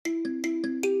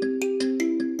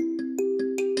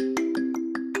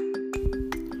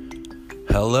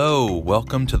Hello,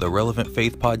 welcome to the Relevant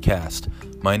Faith Podcast.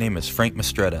 My name is Frank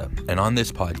Mistretta, and on this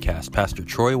podcast, Pastor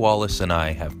Troy Wallace and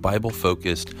I have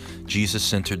Bible-focused,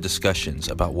 Jesus-centered discussions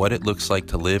about what it looks like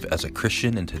to live as a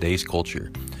Christian in today's culture.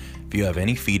 If you have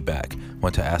any feedback,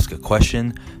 want to ask a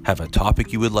question, have a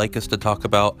topic you would like us to talk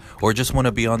about, or just want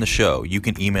to be on the show, you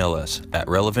can email us at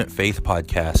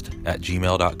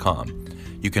relevantfaithpodcast@gmail.com.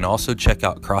 You can also check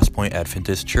out Crosspoint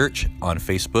Adventist Church on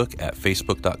Facebook at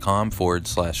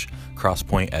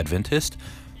facebook.com/Crosspoint Adventist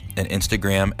and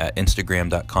Instagram at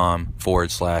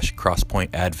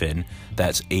instagram.com/Crosspoint Advent.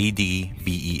 That's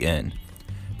ADVEN.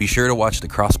 Be sure to watch the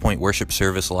Crosspoint Worship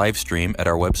Service live stream at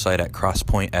our website at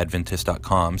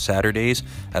crosspointadventist.com Saturdays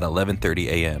at 11:30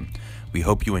 a.m. We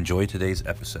hope you enjoy today's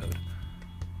episode.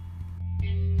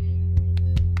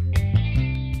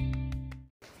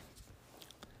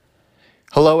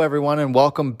 Hello, everyone, and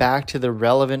welcome back to the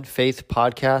Relevant Faith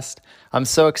Podcast. I'm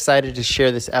so excited to share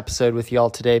this episode with you all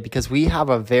today because we have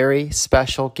a very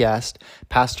special guest,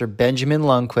 Pastor Benjamin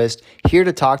Lundquist, here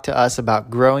to talk to us about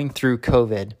growing through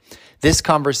COVID. This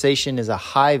conversation is a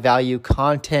high-value,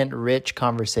 content-rich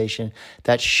conversation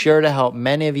that's sure to help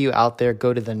many of you out there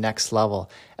go to the next level,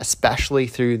 especially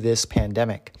through this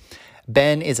pandemic.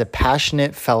 Ben is a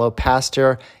passionate fellow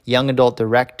pastor, young adult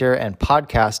director, and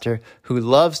podcaster who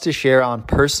loves to share on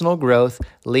personal growth,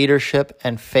 leadership,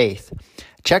 and faith.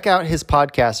 Check out his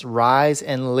podcast, Rise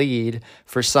and Lead,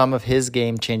 for some of his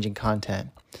game-changing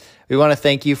content. We want to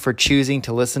thank you for choosing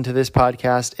to listen to this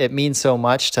podcast. It means so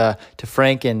much to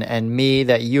Frank and me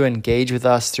that you engage with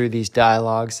us through these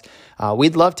dialogues.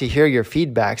 We'd love to hear your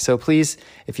feedback. So please,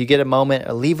 if you get a moment,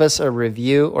 leave us a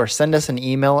review or send us an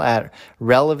email at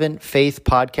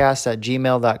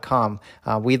relevantfaithpodcast@gmail.com.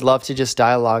 We'd love to just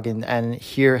dialogue and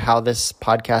hear how this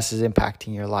podcast is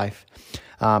impacting your life.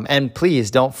 And please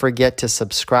don't forget to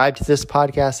subscribe to this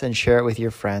podcast and share it with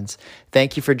your friends.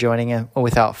 Thank you for joining us.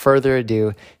 Without further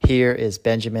ado, here is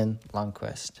Benjamin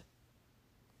Lundquist.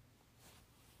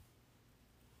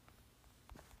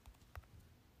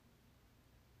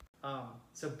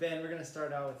 So Ben, we're going to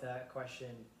start out with that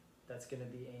question that's going to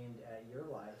be aimed at your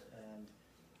life. And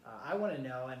I want to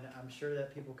know, and I'm sure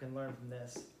that people can learn from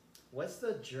this, what's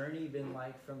the journey been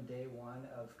like from day one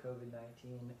of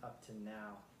COVID-19 up to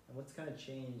now? And what's kind of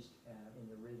changed in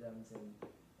your rhythms and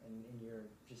in your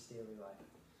just daily life?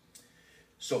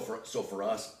 So for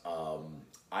us,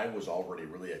 I was already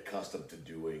really accustomed to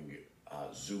doing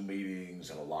Zoom meetings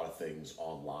and a lot of things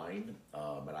online,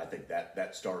 and I think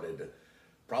that started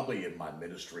probably in my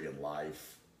ministry and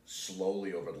life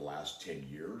slowly over the last 10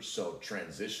 years. So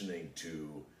transitioning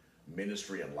to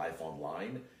ministry and life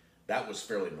online, that was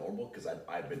fairly normal because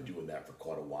I've been doing that for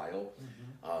quite a while.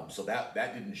 So that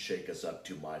didn't shake us up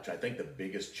too much. I think the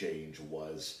biggest change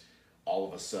was all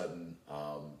of a sudden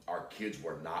our kids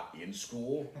were not in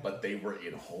school, but they were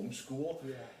in homeschool.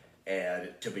 Yeah.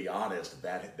 And to be honest,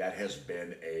 that has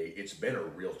been it's been a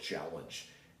real challenge.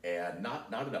 And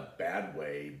not in a bad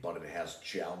way, but it has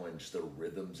challenged the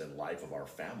rhythms and life of our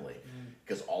family.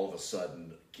 Because all of a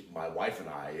sudden, my wife and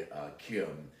I,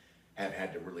 Kim, have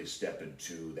had to really step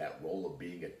into that role of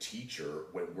being a teacher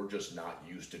when we're just not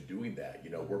used to doing that.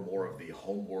 You know, we're more of the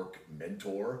homework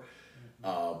mentor,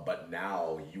 but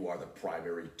now you are the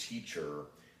primary teacher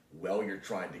while you're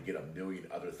trying to get a million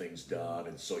other things done,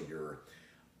 and so you're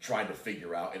trying to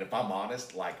figure out, and if I'm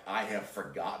honest, like I have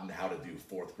forgotten how to do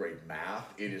fourth grade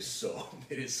math. It is so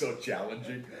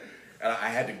challenging. And I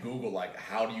had to Google like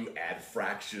how do you add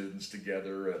fractions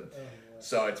together, and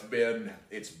so it's been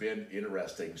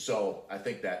interesting. So I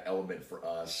think that element for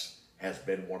us has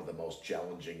been one of the most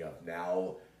challenging of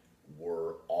now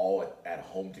we're all at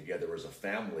home together as a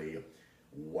family.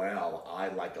 While I,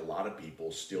 like a lot of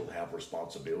people, still have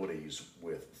responsibilities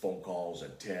with phone calls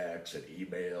and texts and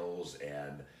emails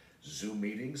and Zoom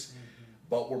meetings,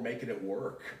 but we're making it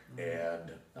work.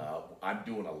 And I'm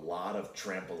doing a lot of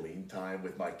trampoline time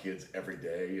with my kids every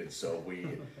day. And so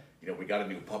we got a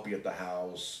new puppy at the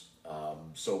house.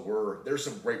 So there's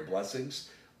some great blessings,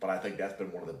 but I think that's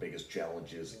been one of the biggest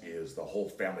challenges is the whole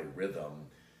family rhythm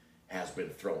has been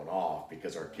thrown off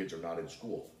because our kids are not in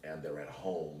school and they're at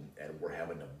home, and we're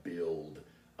having to build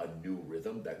a new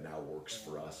rhythm that now works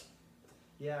for us.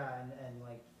 Yeah, and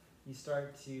like you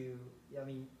start to, I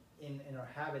mean, in our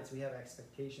habits, we have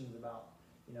expectations about,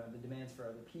 the demands for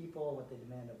other people, what they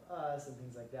demand of us, and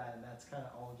things like that, and that's kind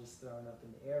of all just thrown up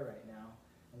in the air right now.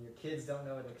 And your kids don't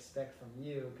know what to expect from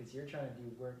you because you're trying to do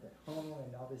work at home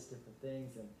and all these different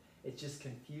things, and it's just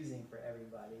confusing for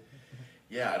everybody.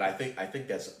 Yeah, and I think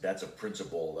that's a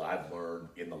principle that I've learned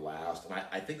in the last, and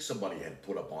I think somebody had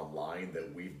put up online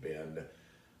that we've been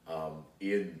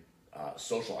in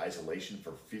social isolation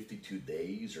for 52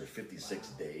 days or 56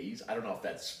 days. I don't know if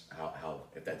that's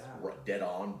if that's dead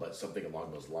on, but something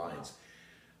along those lines.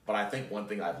 But I think one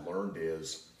thing I've learned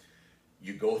is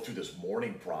you go through this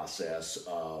mourning process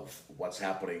of what's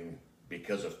happening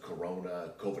because of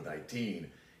COVID-19.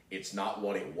 It's not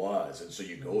what it was. And so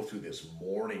you go through this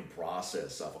mourning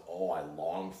process of, oh, I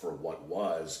long for what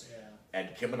was.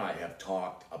 And Kim and I have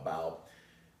talked about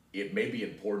it may be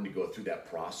important to go through that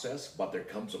process, but there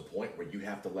comes a point where you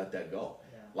have to let that go.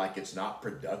 Like it's not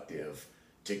productive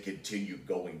to continue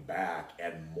going back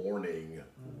and mourning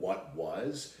what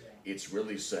was. It's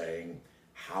really saying,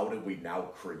 how do we now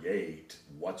create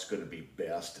what's going to be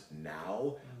best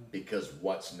now? Because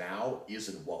what's now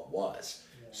isn't what was.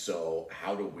 So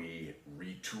how do we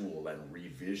retool and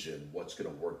revision what's going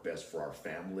to work best for our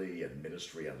family and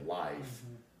ministry and life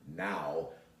now,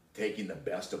 taking the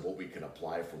best of what we can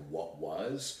apply from what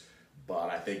was. But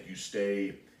I think you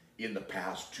stay in the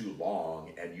past too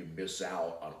long and you miss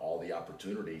out on all the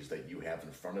opportunities that you have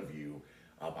in front of you.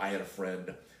 I had a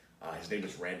friend, his name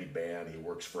is Randy Ban. He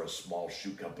works for a small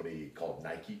shoe company called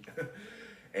Nike.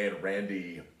 And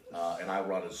Randy and I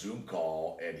were on a Zoom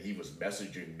call, and he was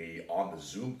messaging me on the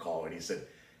Zoom call, and he said,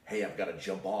 hey, I've got to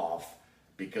jump off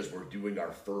because we're doing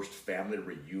our first family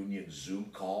reunion Zoom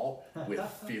call with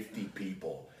 50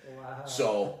 people. Wow.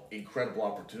 So incredible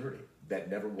opportunity that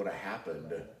never would have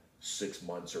happened 6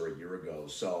 months or a year ago.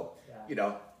 So,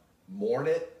 mourn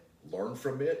it, learn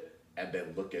from it, and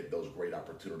then look at those great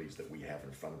opportunities that we have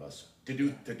in front of us to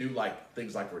do like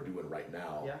things like we're doing right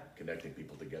now, connecting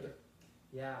people together.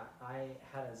 Yeah, I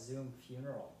had a Zoom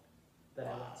funeral that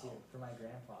I went to for my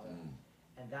grandfather,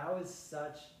 and that was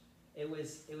it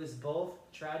was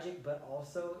both tragic but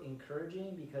also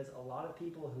encouraging, because a lot of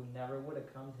people who never would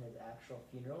have come to his actual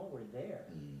funeral were there,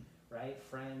 right?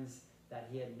 Friends that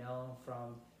he had known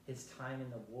from his time in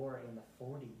the war in the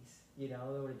 40s, they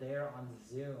were there on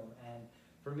Zoom. And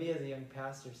for me as a young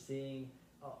pastor, seeing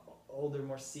older,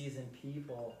 more seasoned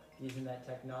people using that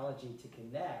technology to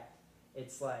connect,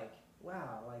 it's like,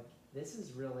 wow, like this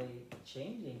is really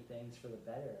changing things for the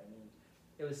better. I mean,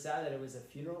 it was sad that it was a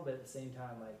funeral, but at the same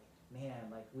time, like, man,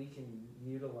 like we can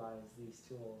utilize these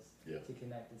tools to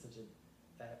connect in such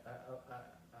a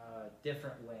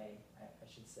different way, I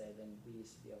should say, than we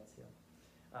used to be able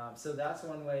to. So that's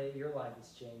one way your life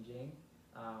is changing.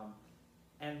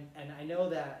 And I know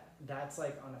that's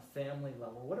like on a family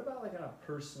level. What about like on a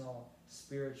personal,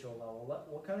 spiritual level?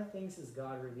 What kind of things is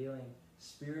God revealing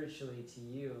spiritually to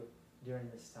you during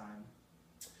this time?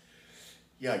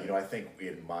 Yeah, I think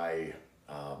in my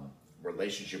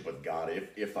relationship with God,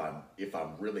 if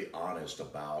I'm really honest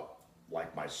about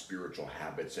like my spiritual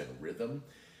habits and rhythm,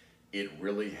 it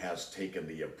really has taken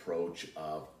the approach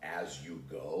of as you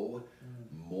go,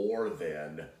 more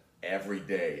than every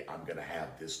day I'm going to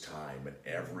have this time and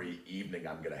every evening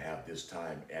I'm going to have this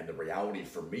time. And the reality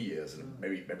for me is, and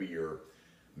maybe your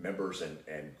members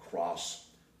and Cross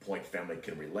Point family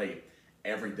can relate,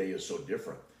 every day is so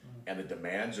different. And the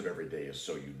demands of every day is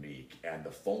so unique, and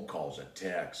the phone calls and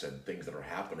texts and things that are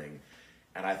happening.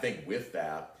 And I think with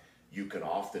that, you can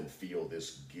often feel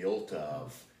this guilt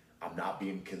of, I'm not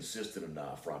being consistent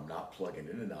enough, or I'm not plugging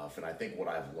in enough. And I think what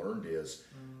I've learned is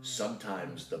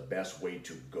sometimes the best way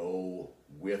to go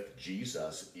with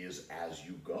Jesus is as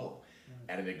you go.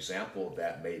 And an example of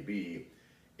that may be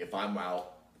if I'm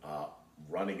out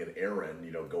running an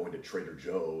errand, going to Trader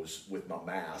Joe's with my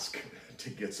mask to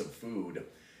get some food,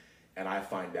 and I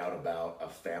find out about a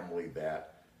family that,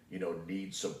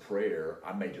 needs some prayer,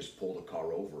 I may just pull the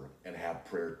car over and have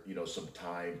prayer, some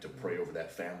time to pray over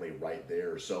that family right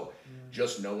there. So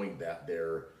just knowing that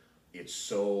it's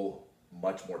so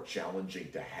much more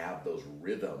challenging to have those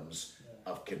rhythms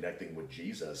of connecting with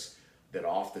Jesus, that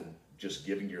often just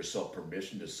giving yourself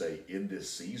permission to say, in this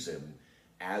season,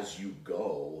 as you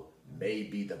go, may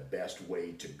be the best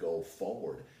way to go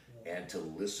forward, and to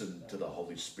listen to the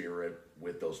Holy Spirit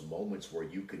with those moments where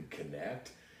you can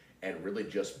connect, and really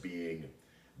just being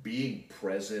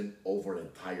present over an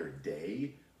entire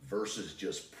day versus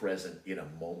just present in a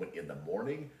moment in the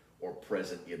morning or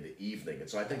present in the evening. And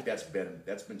so I think that's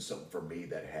been something for me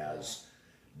that has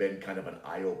been kind of an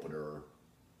eye-opener.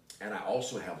 And I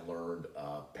also have learned,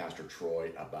 Pastor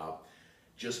Troy, about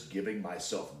just giving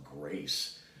myself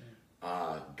grace.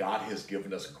 God has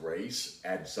given us grace,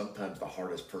 and sometimes the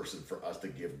hardest person for us to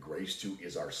give grace to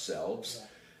is ourselves.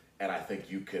 And I think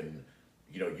you can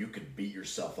beat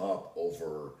yourself up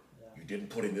over, you didn't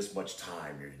put in this much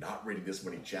time, you're not reading this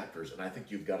many chapters. And I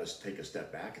think you've got to take a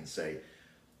step back and say,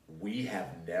 we have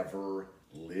never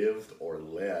lived or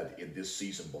led in this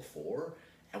season before,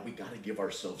 and we got to give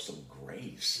ourselves some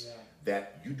grace Yeah.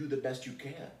 that you do the best you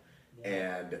can.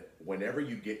 Yeah. And whenever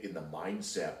you get in the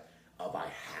mindset of I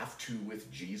have to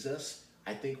with Jesus,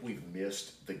 I think we've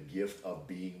missed the gift of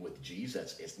being with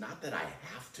Jesus. It's not that I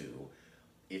have to,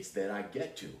 it's that I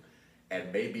get to.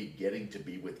 And maybe getting to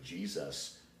be with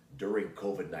Jesus during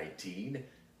COVID-19,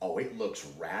 oh, it looks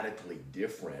radically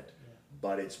different,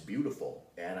 but it's beautiful.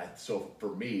 And so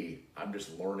for me, I'm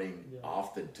just learning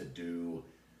often to do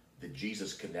the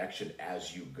Jesus connection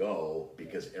as you go,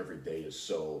 because every day is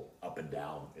so up and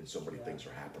down and so many things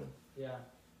are happening. Yeah.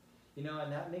 You know,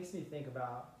 and that makes me think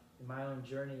about in my own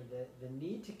journey, the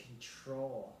need to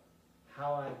control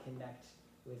how I connect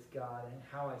with God and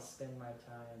how I spend my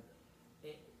time.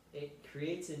 It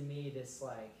creates in me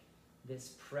this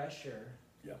pressure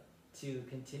to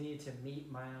continue to meet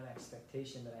my own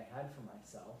expectation that I had for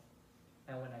myself.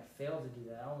 And when I fail to do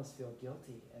that, I almost feel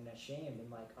guilty and ashamed and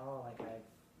like, oh, like I've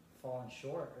fallen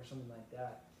short or something like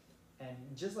that. And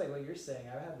just like what you're saying,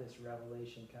 I've had this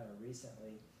revelation kind of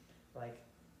recently, like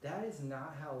that is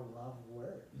not how love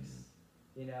works.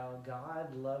 You know,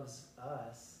 God loves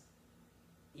us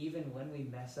even when we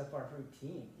mess up our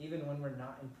routine, even when we're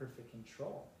not in perfect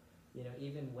control. You know,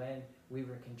 even when we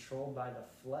were controlled by the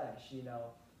flesh, you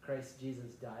know, Christ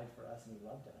Jesus died for us and he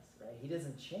loved us, right? He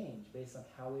doesn't change based on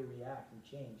how we react and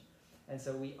change. And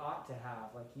so we ought to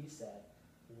have, like you said,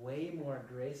 way more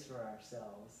grace for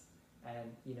ourselves.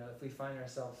 And, you know, if we find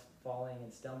ourselves falling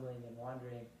and stumbling and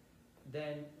wandering,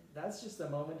 then that's just a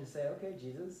moment to say, okay,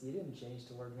 Jesus, you didn't change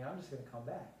toward me. I'm just going to come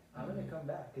back. I'm going to come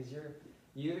back because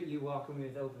you welcome me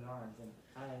with open arms. And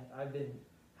I've been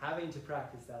having to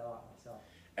practice that a lot myself.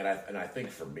 And I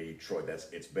think for me, Troy,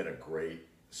 it's been a great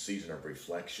season of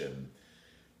reflection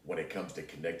when it comes to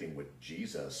connecting with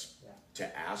Jesus,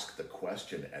 to ask the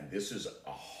question, and this is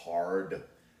a hard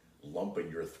lump in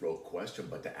your throat question,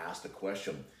 but to ask the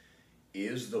question,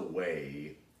 is the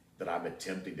way that I'm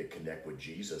attempting to connect with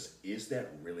Jesus, is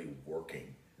that really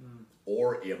working?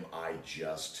 Or am I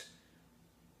just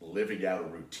living out a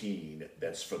routine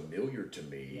that's familiar to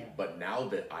me, but now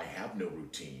that I have no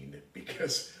routine,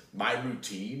 because my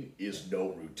routine is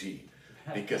no routine,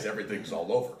 because everything's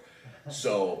all over.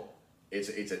 So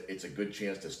it's a good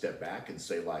chance to step back and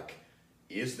say, like,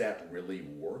 is that really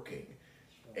working?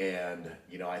 And,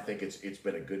 you know, I think it's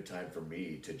been a good time for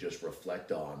me to just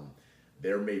reflect on,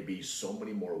 there may be so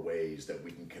many more ways that we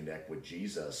can connect with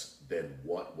Jesus than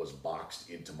what was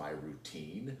boxed into my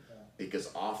routine,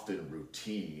 because often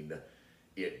routine,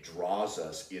 it draws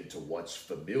us into what's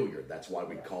familiar. That's why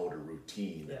we call it a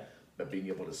routine. But being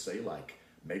able to say, like,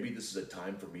 maybe this is a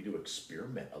time for me to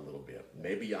experiment a little bit.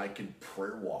 Maybe I can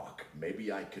prayer walk.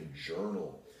 Maybe I can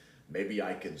journal. Maybe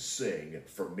I can sing.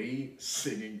 For me,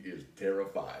 singing is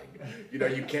terrifying. You know,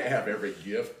 you can't have every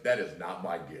gift. That is not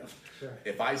my gift.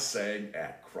 If I sang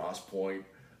at Cross Point,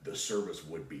 the service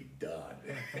would be done.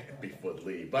 People would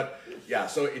leave. But yeah,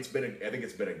 so I think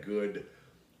it's been a good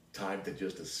time to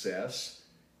just assess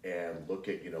and look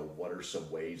at, you know, what are some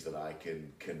ways that I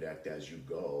can connect as you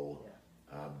go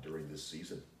during this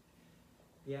season.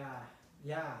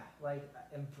 Yeah, like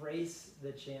embrace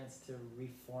the chance to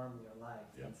reform your life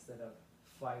instead of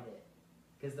fight it.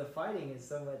 Because the fighting is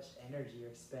so much energy you're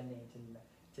expending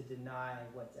to deny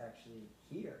what's actually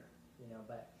here, you know,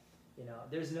 but, you know,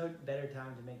 there's no better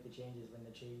time to make the changes when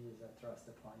the changes are thrust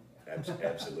upon you.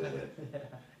 Absolutely.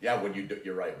 Yeah,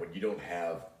 you're right,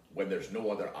 when there's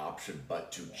no other option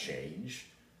but to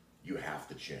change, you have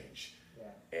to change.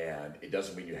 And it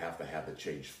doesn't mean you have to have the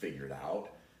change figured out,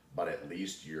 but at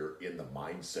least you're in the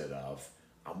mindset of,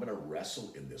 I'm going to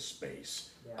wrestle in this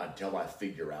space until I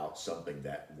figure out something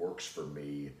that works for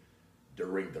me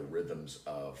during the rhythms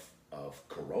of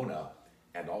Corona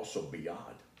and also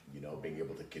beyond. You know, being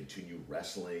able to continue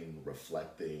wrestling,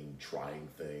 reflecting, trying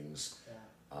things,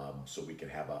 so we can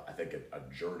have a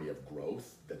journey of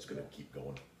growth that's going to keep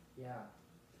going. Yeah.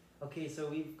 Okay, so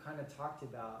we've kind of talked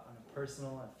about on a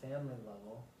personal and family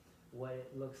level what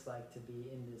it looks like to be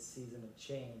in this season of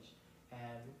change.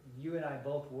 And you and I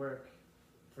both work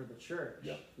for the church,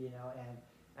 you know,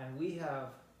 and we have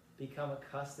become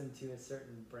accustomed to a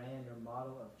certain brand or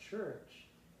model of church,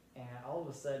 and all of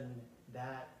a sudden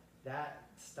that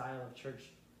style of church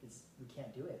we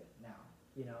can't do it now,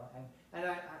 you know, and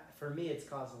I for me it's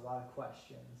caused a lot of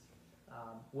questions.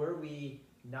 Were we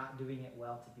not doing it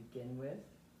well to begin with?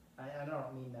 I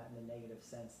don't mean that in a negative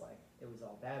sense, like it was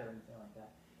all bad or anything like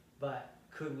that. But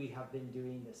could we have been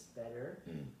doing this better,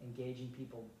 engaging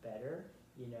people better,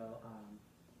 you know,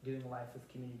 doing life with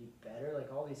community better,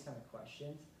 like all these kind of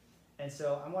questions. And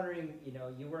so I'm wondering, you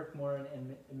know, you work more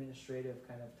in administrative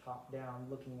kind of top down,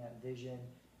 looking at vision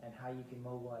and how you can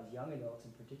mobilize young adults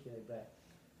in particular. But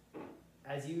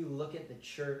as you look at the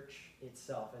church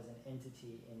itself as an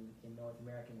entity in North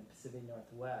America and the Pacific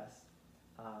Northwest,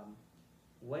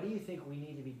 what do you think we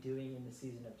need to be doing in the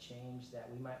season of change that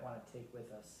we might want to take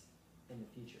with us in the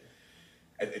future?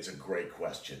 It's a great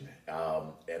question,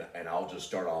 and I'll just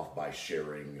start off by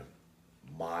sharing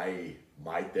my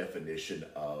definition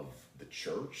of the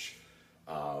church.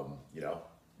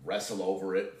 Wrestle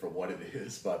over it for what it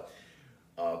is, but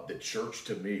the church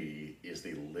to me is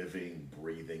the living,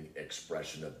 breathing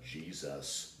expression of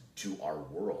Jesus to our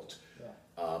world.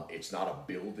 Yeah. It's not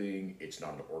a building, it's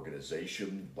not an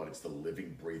organization, but it's the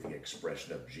living, breathing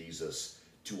expression of Jesus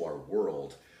to our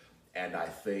world. And I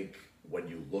think when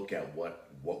you look at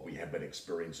what we have been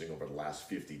experiencing over the last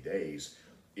 50 days,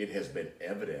 it has been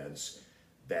evidence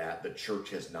that the church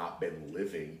has not been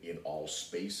living in all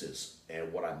spaces.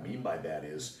 And what I mean by that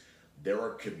is there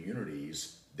are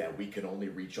communities that we can only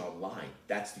reach online.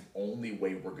 That's the only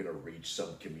way we're going to reach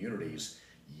some communities.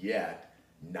 Yet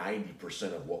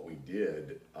 90% of what we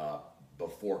did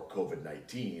before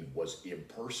COVID-19 was in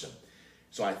person.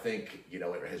 So I think,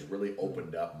 it has really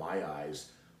opened up my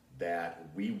eyes that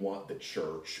we want the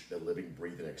church, the living,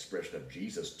 breathing expression of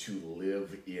Jesus, to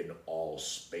live in all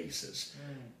spaces.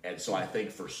 And so I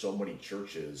think for so many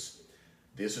churches,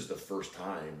 this is the first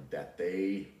time that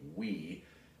we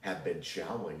have been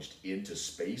challenged into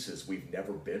spaces we've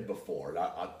never been before. And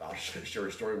I'll share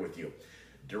a story with you.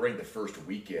 During the first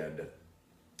weekend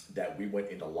that we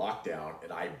went into lockdown,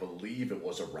 and I believe it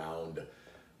was around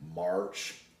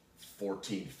March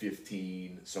 14,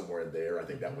 15, somewhere in there. I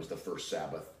think that was the first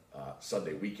Sabbath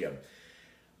Sunday weekend.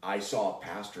 I saw a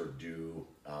pastor do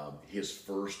his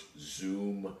first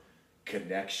Zoom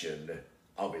connection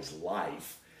of his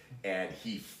life, and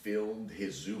he filmed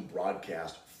his Zoom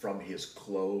broadcast from his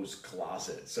clothes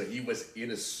closet. So he was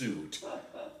in a suit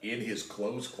in his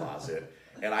clothes closet,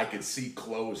 and I could see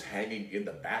clothes hanging in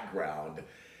the background.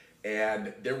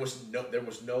 And there was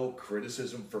no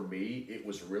criticism for me. It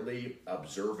was really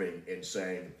observing and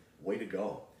saying, way to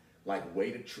go. Like,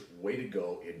 way to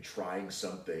go in trying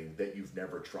something that you've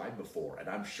never tried before. And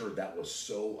I'm sure that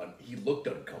was he looked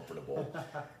uncomfortable,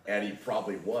 and he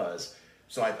probably was.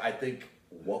 So I think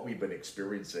what we've been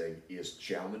experiencing is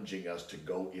challenging us to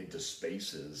go into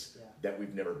spaces that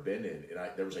we've never been in. And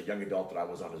there was a young adult that I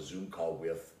was on a Zoom call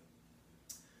with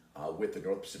the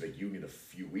North Pacific Union a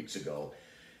few weeks ago.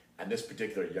 And this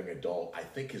particular young adult, I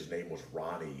think his name was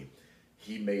Ronnie,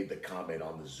 he made the comment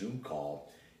on the Zoom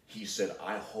call. He said,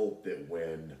 I hope that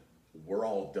when we're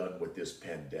all done with this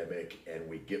pandemic and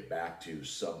we get back to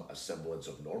some semblance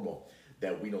of normal,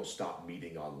 that we don't stop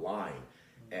meeting online.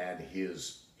 And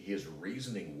his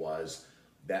reasoning was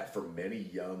that for many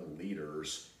young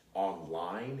leaders,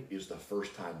 online is the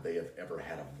first time they have ever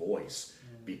had a voice,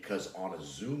 because on a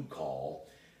Zoom call,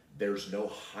 there's no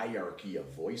hierarchy of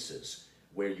voices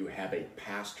where you have a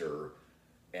pastor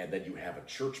and then you have a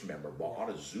church member. Well, on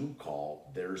a Zoom call,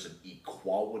 there's an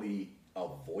equality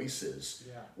of voices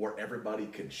where everybody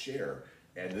can share.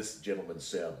 And this gentleman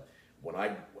said, when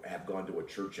I have gone to a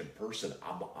church in person,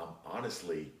 I'm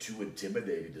honestly too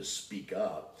intimidated to speak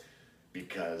up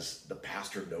because the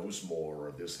pastor knows more,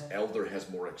 or this elder has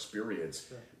more experience.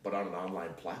 Sure. But on an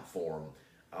online platform,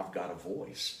 I've got a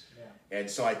voice. Yeah. And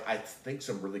so I think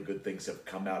some really good things have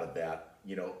come out of that.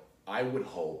 I would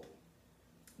hope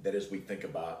that as we think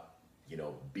about,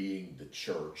 being the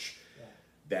church,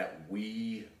 that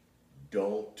we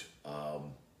don't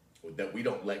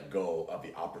let go of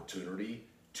the opportunity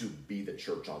to be the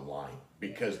church online,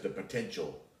 because the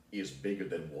potential is bigger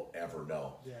than we'll ever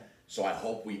know. Yeah. So I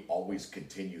hope we always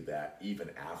continue that even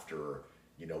after,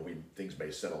 things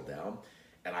may settle down.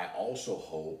 And I also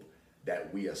hope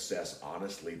that we assess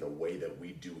honestly the way that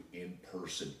we do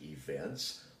in-person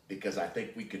events, because I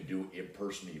think we can do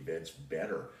in-person events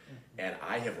better. And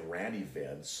I have ran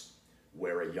events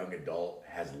where a young adult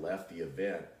has left the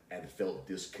event and felt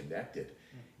disconnected.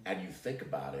 And you think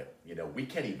about it, we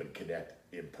can't even connect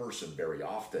in person very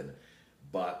often,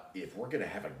 but if we're going to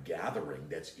have a gathering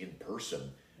that's in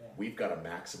person, we've got to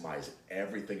maximize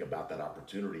everything about that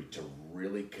opportunity to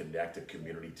really connect a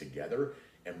community together.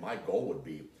 And my goal would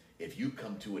be, if you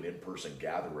come to an in-person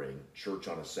gathering, church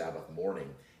on a Sabbath morning,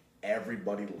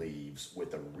 everybody leaves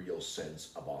with a real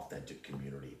sense of authentic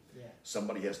community. Yeah.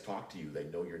 Somebody has talked to you, they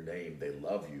know your name, they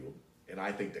love you. And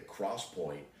I think that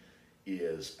Crosspoint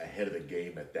is ahead of the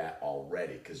game at that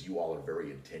already, because you all are very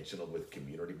intentional with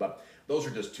community. But those are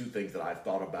just two things that I've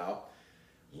thought about.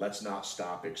 Let's not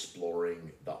stop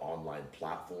exploring the online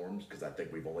platforms, because I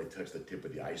think we've only touched the tip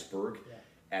of the iceberg. Yeah.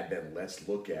 And then let's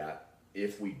look at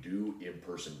if we do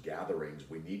in-person gatherings,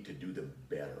 we need to do them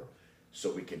better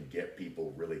so we can get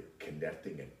people really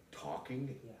connecting and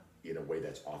talking in a way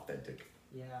that's authentic.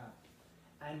 Yeah.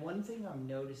 And one thing I'm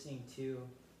noticing too,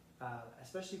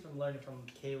 especially from learning from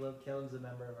Caleb. Caleb's a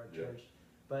member of our church,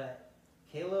 but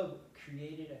Caleb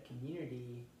created a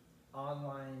community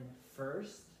online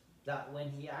first, that when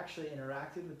he actually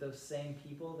interacted with those same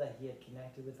people that he had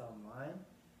connected with online,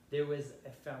 there was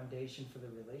a foundation for the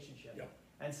relationship. Yep.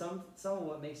 And some of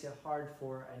what makes it hard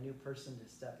for a new person to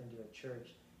step into a church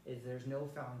is there's no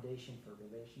foundation for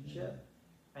relationship.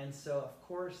 Mm-hmm. And so of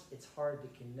course it's hard to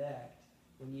connect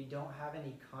when you don't have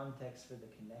any context for the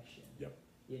connection. Yep.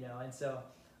 You know, and so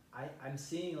I'm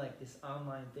seeing like this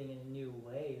online thing in a new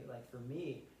way. Like for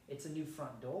me, it's a new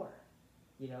front door.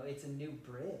 You know, it's a new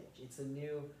bridge. It's a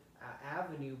new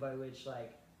avenue by which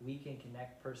like we can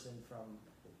connect person from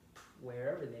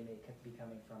wherever they may be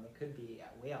coming from. It could be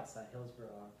way outside Hillsborough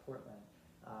or Portland.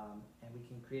 And we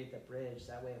can create that bridge.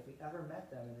 That way, if we ever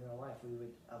met them in real life, we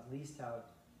would at least have,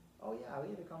 oh yeah,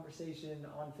 we had a conversation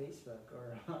on Facebook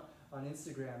or on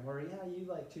Instagram, or yeah, you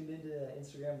like tuned into the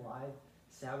Instagram live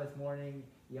Sabbath morning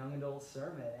young adult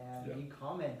sermon and you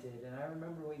commented, and I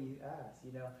remember what you asked,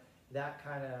 you know, that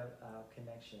kind of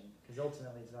connection, because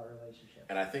ultimately it's about relationship.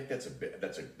 And I think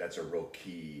that's a real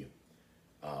key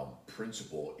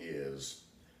principle, is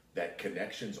that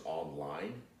connections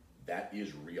online, that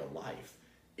is real life.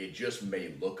 It just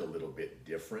may look a little bit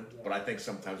different, but I think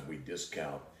sometimes we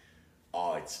discount,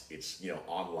 it's you know,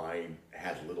 online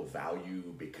has little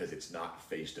value because it's not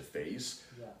face to face.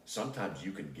 Sometimes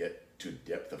you can get to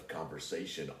depth of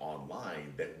conversation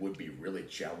online that would be really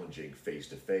challenging face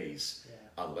to face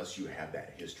unless you have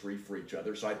that history for each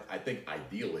other. So I think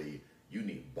ideally you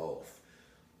need both.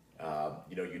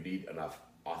 You know, you need enough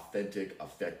authentic,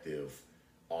 effective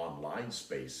online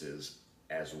spaces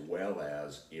as well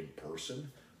as in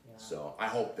person. So I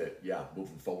hope that,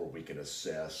 moving forward, we can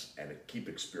assess and keep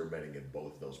experimenting in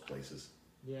both of those places.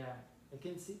 Yeah,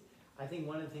 I think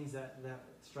one of the things that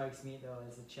strikes me though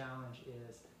as a challenge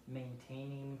is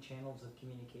maintaining channels of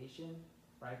communication,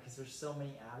 right? Because there's so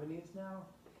many avenues now.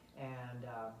 And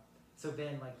so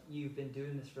Ben, like you've been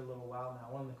doing this for a little while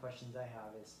now. One of the questions I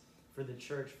have is for the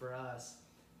church, for us,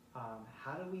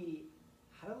 how do we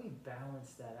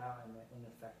balance that out in an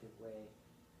effective way,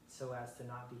 so as to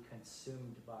not be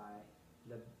consumed by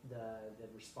the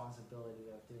responsibility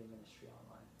of doing ministry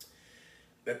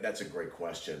online? That's a great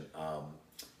question.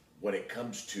 When it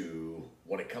comes to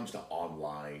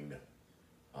online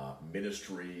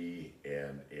ministry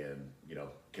and you know,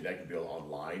 connecting people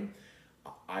online,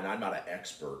 and I'm not an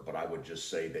expert, but I would just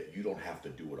say that you don't have to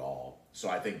do it all. So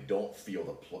I think don't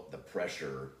feel the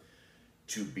pressure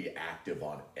to be active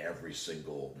on every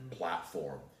single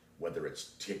platform, whether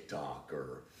it's TikTok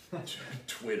or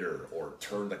Twitter or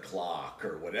Turn the Clock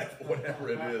or whatever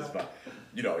it is. But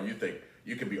you know, you think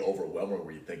you can be overwhelmed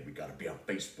where you think we got to be on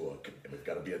Facebook and we've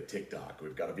got to be on TikTok,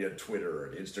 we've got to be on Twitter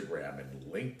and Instagram and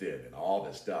LinkedIn and all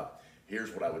this stuff.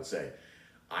 Here's what I would say: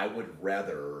 I would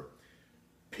rather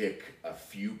pick a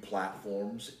few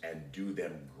platforms and do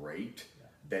them great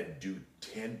than do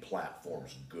 10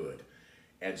 platforms good.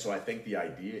 And so I think the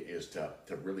idea is to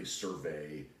really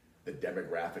survey the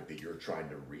demographic that you're trying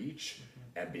to reach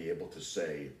and be able to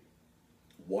say,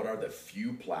 what are the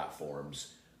few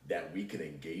platforms that we can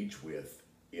engage with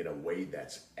in a way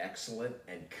that's excellent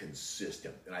and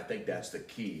consistent? And I think that's the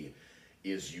key,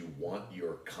 is you want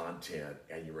your content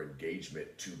and your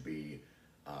engagement to be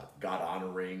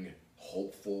God-honoring,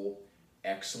 hopeful,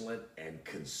 excellent, and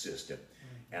consistent.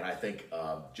 And I think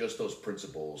just those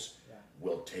principles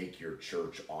will take your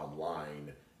church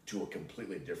online to a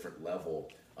completely different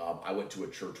level. I went to a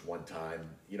church one time,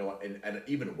 you know, and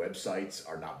even websites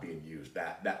are not being used.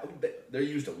 They're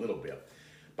used a little bit.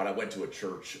 But I went to a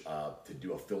church to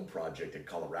do a film project in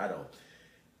Colorado,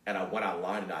 and I went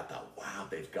online and I thought, wow,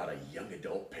 they've got a young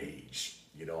adult page,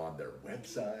 you know, on their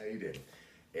website.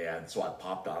 And so I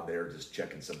popped on there just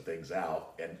checking some things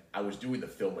out. And I was doing the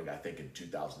filming, I think, in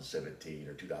 2017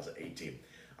 or 2018.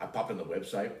 I popped on the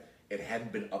website. It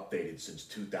hadn't been updated since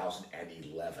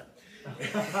 2011.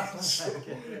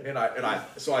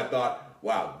 So I thought,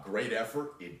 wow, great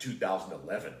effort in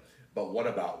 2011. But what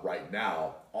about right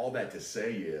now? All that to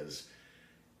say is,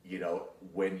 you know,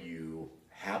 when you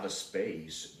have a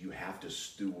space, you have to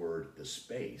steward the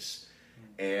space.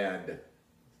 And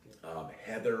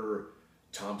Heather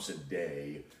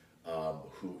Thompson-Day,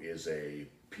 who is a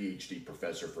PhD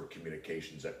professor for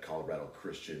communications at Colorado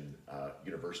Christian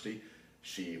University,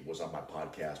 she was on my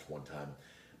podcast one time,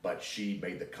 but she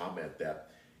made the comment that,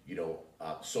 you know,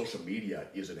 social media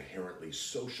is inherently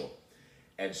social.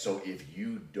 And so if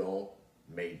you don't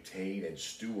maintain and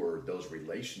steward those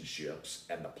relationships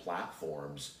and the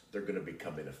platforms, they're going to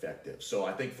become ineffective. So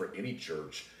I think for any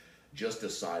church, just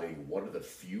deciding what are the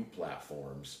few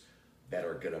platforms that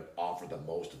are going to offer the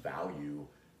most value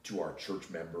to our church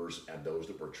members and those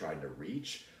that we're trying to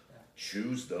reach,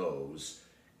 choose those,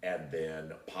 and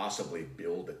then possibly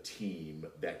build a team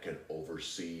that can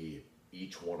oversee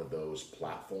each one of those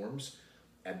platforms,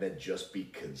 and then just be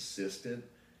consistent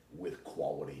with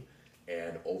quality.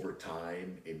 And over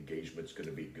time, engagement's going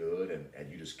to be good,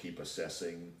 and you just keep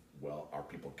assessing, well, are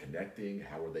people connecting?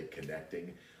 How are they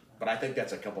connecting? But I think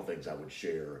that's a couple things I would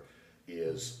share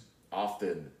is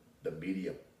often the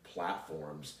media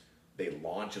platforms, they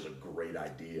launch as a great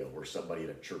idea where somebody at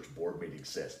a church board meeting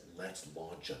says, let's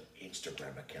launch an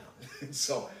Instagram account. And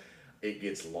so it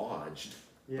gets launched,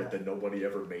 but then nobody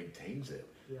ever maintains it.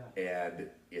 And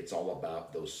it's all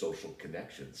about those social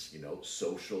connections. You know,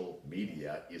 social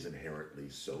media is inherently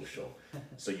social.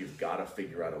 So you've got to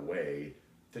figure out a way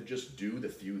to just do the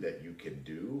few that you can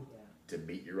do to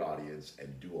meet your audience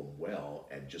and do them well,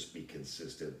 and just be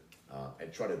consistent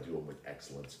and try to do them with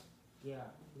excellence. Yeah,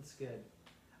 that's good.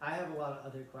 I have a lot of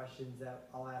other questions that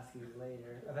I'll ask you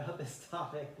later about this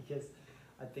topic, because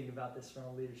I think about this from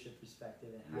a leadership perspective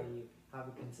and how do you have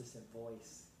a consistent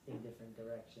voice in different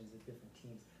directions with different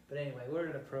teams. But anyway, we're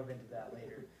going to probe into that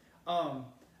later.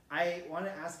 I want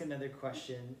to ask another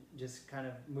question, just kind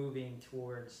of moving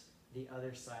towards the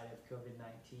other side of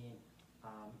COVID-19,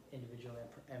 individually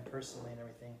and personally and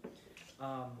everything.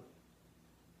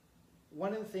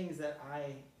 One of the things that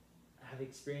I have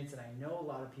experienced, and I know a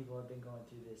lot of people have been going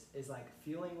through this, is like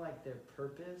feeling like their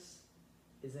purpose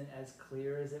isn't as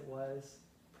clear as it was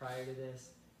prior to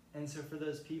this. And so for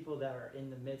those people that are in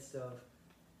the midst of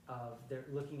they're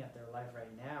looking at their life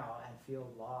right now and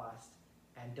feel lost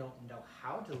and don't know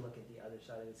how to look at the other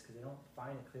side of this because they don't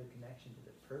find a clear connection to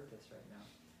their purpose right now.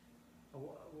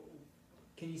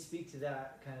 Can you speak to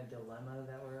that kind of dilemma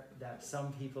that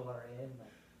some people are in?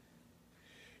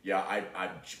 Yeah,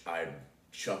 I'm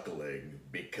chuckling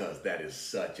because that is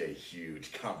such a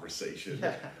huge conversation,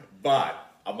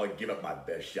 but I'm gonna give it my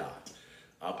best shot.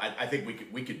 I think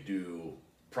we could do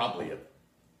probably a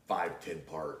 5-10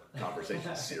 part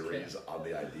conversation series on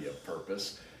the idea of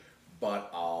purpose, but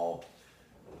I'll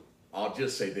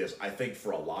just say this. I think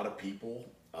for a lot of people,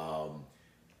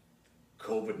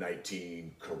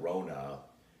 COVID-19, Corona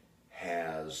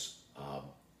has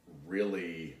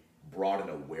really brought an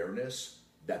awareness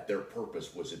that their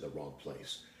purpose was in the wrong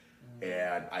place.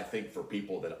 And I think for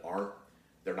people that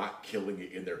they're not killing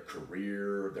it in their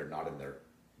career, they're not in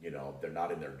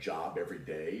their job every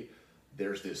day,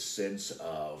 there's this sense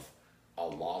of a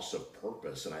loss of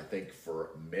purpose. And I think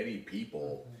for many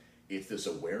people, it's this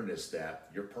awareness that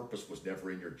your purpose was never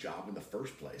in your job in the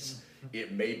first place.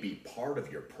 It may be part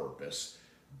of your purpose,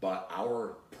 but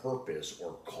our purpose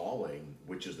or calling,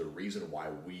 which is the reason why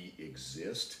we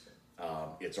exist,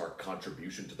 it's our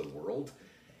contribution to the world,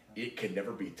 it can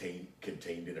never be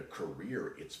contained in a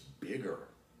career. It's bigger.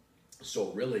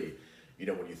 So really,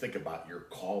 when you think about your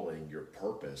calling, your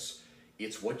purpose,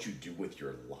 it's what you do with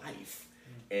your life.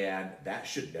 And that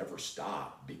should never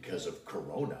stop because of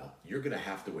Corona. You're going to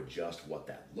have to adjust what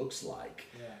that looks like.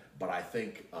 But I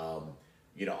think,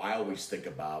 I always think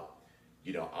about,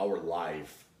 our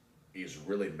life is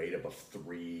really made up of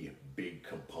 3 big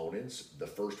components. The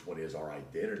first one is our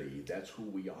identity. That's who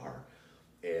we are.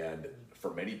 And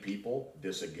for many people,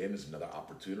 this again is another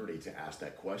opportunity to ask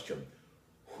that question,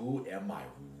 who am I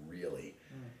really?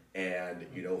 And,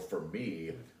 for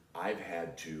me, I've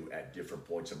had to, at different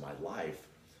points in my life,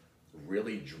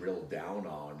 really drill down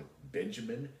on,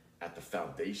 Benjamin, at the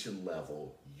foundation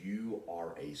level, you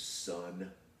are a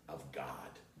son of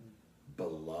God,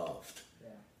 beloved,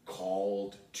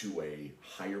 called to a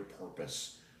higher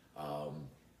purpose,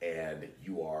 and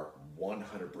you are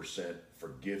 100%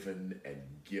 forgiven and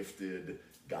gifted.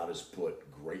 God has put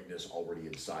greatness already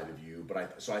inside of you.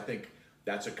 So I think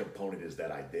that's a component, is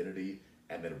that identity,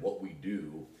 and then what we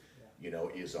do,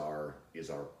 is our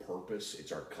purpose,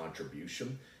 it's our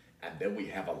contribution, and then we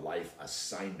have a life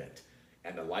assignment.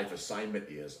 And the life assignment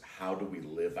is, how do we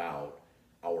live out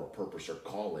our purpose or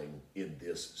calling in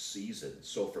this season?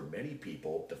 So for many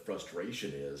people, the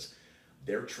frustration is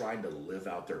they're trying to live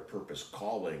out their purpose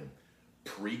calling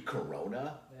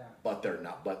pre-Corona, but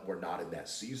we're not in that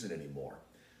season anymore.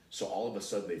 So all of a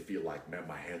sudden they feel like, man,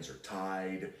 my hands are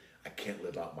tied. I can't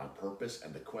live out my purpose.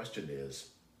 And the question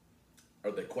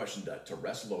to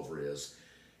wrestle over is,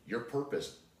 your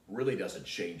purpose really doesn't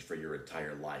change for your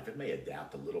entire life. It may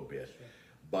adapt a little bit,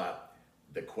 but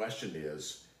the question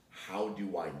is, how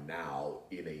do I now,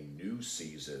 in a new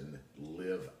season,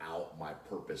 live out my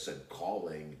purpose and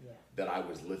calling that I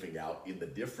was living out in the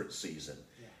different season?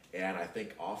 And I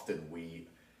think often we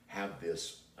have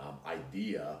this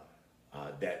idea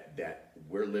that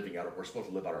we're supposed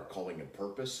to live out our calling and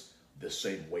purpose the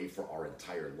same way for our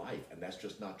entire life, and that's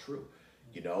just not true.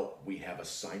 You know, we have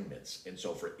assignments, and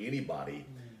so for anybody,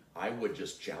 I would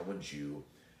just challenge you,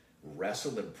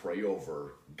 wrestle and pray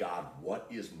over, God, what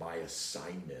is my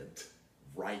assignment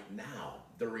right now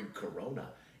during Corona?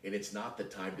 And it's not the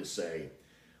time to say,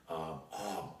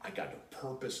 I got a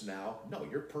purpose now. No,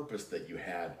 your purpose that you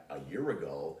had a year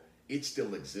ago, it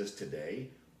still exists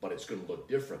today, but it's going to look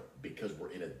different because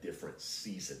we're in a different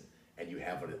season and you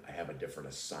have a different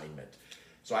assignment.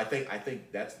 So I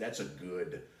think that's a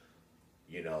good,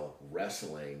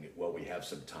 wrestling while we have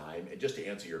some time. And just to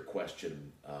answer your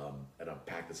question and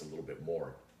unpack this a little bit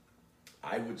more,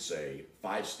 I would say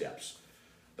 5 steps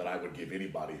that I would give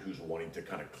anybody who's wanting to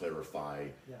kind of clarify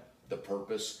the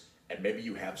purpose. And maybe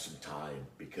you have some time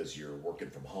because you're working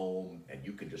from home and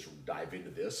you can just dive into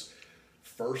this.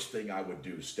 First thing I would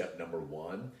do, step number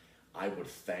 1, I would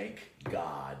thank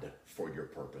God for your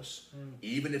purpose.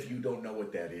 Even if you don't know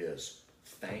what that is,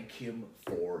 thank Him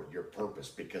for your purpose,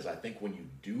 because I think when you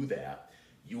do that,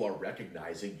 you are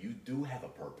recognizing you do have a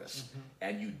purpose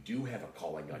and you do have a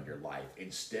calling on your life,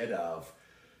 instead of,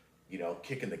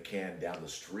 kicking the can down the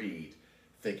street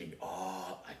thinking,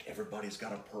 like everybody's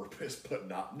got a purpose, but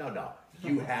no,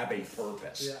 you have a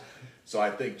purpose. So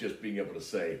I think just being able to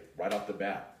say right off the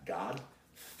bat, God,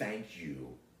 thank you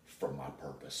for my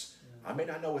purpose. I may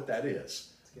not know what that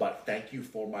is, but thank you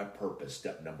for my purpose,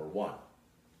 step number 1.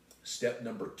 Step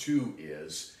number 2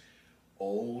 is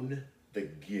own the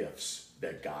gifts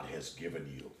that God has given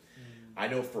you. I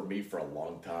know for me, for a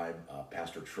long time,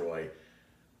 Pastor Troy,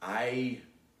 I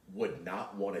would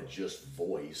not want to just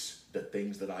voice the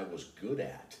things that I was good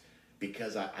at,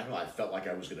 because I felt like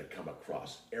I was going to come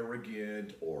across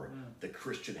arrogant, or the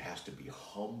Christian has to be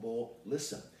humble.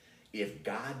 Listen, if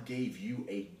God gave you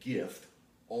a gift,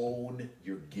 own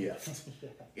your gift.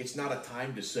 It's not a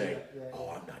time to say,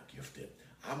 I'm not gifted,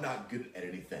 I'm not good at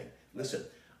anything. Listen,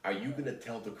 are you going to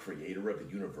tell the creator of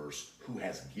the universe, who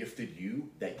has gifted you,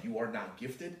 that you are not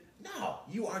gifted? No,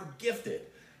 you are gifted.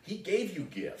 He gave you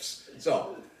gifts.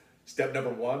 So step number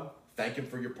 1, thank Him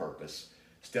for your purpose.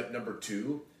 Step number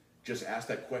 2, just ask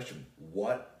that question,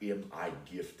 what am I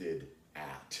gifted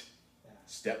at?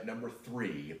 Step number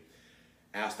 3,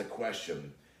 ask the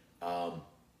question,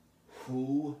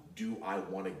 who do I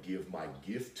want to give my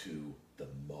gift to the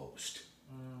most?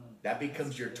 That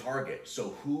becomes your target.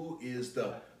 So who is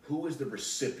the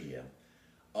recipient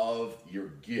of your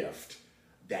gift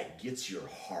that gets your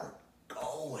heart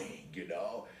going?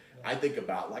 I think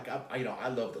about, like, I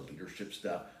love the leadership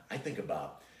stuff. I think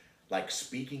about, like,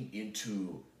 speaking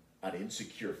into an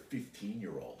insecure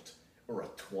 15-year-old or a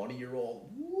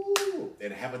 20-year-old,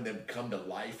 and having them come to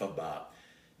life about,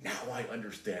 now I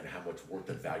understand how much worth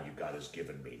and value God has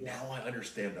given me. Now I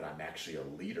understand that I'm actually a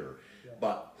leader.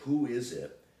 But who is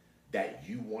it that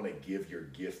you want to give your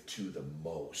gift to the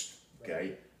most?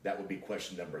 Okay, that would be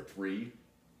question number 3,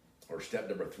 or step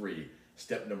number 3.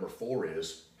 Step number 4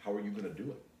 is, how are you going to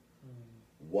do it?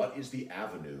 What is the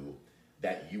avenue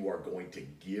that you are going to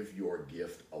give your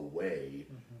gift away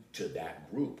to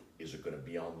that group? Is it going to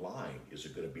be online? Is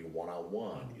it going to be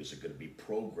one-on-one? Is it going to be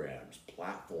programs,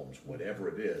 platforms, whatever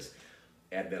it is?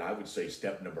 And then I would say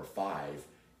step number 5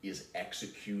 is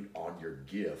execute on your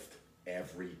gift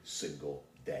every single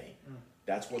day.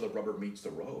 That's where the rubber meets the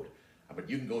road. I mean,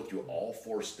 you can go through all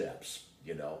 4 steps,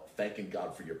 thanking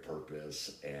God for your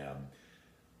purpose, and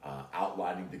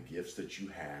outlining the gifts that you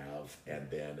have, and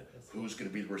then who's going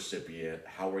to be the recipient,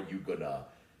 how are you going to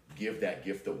give that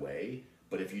gift away.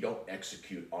 But if you don't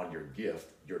execute on your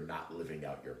gift, you're not living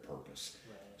out your purpose.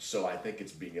 So I think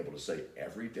it's being able to say,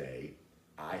 every day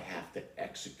I have to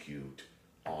execute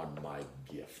on my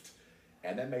gift.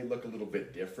 And that may look a little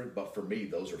bit different, but for me,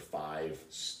 those are 5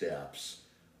 steps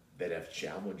that have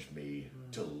challenged me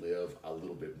to live a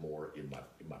little bit more in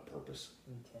my purpose.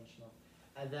 Intentional.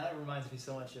 And that reminds me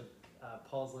so much of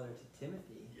Paul's letter to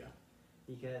Timothy.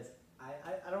 Because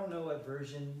I don't know what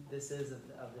version this is of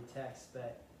the text,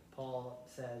 but Paul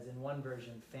says in one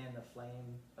version, fan the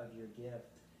flame of your gift.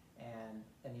 And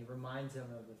he reminds him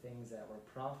of the things that were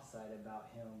prophesied about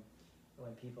him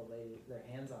when people lay their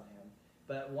hands on him.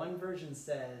 But one version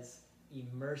says,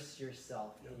 immerse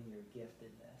yourself in your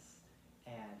giftedness.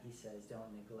 And he says,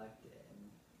 don't neglect it.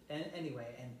 And anyway,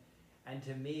 and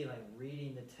to me, like,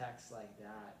 reading the text like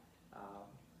that,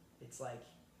 it's like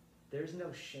there's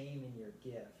no shame in your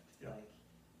gift. Like,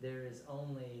 there is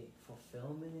only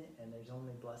fulfillment and there's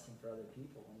only blessing for other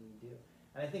people when you do.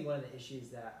 And I think one of the issues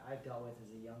that I've dealt with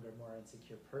as a younger, more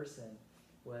insecure person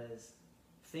was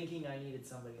thinking I needed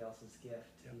somebody else's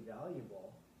gift to be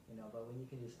valuable, but when you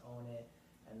can just own it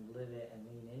and live it and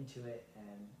lean into it,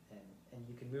 and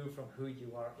you can move from who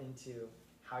you are into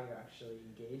how you're actually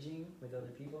engaging with other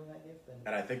people in that gift.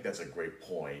 And I think that's a great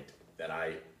point, that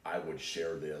I would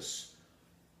share this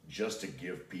just to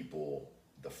give people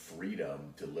the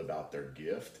freedom to live out their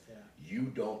gift. Yeah. You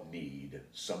don't need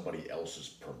somebody else's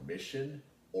permission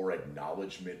or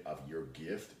acknowledgement of your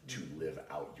gift to live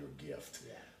out your gift.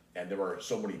 Yeah. And there are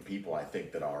so many people, I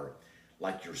think, that are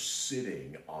like, you're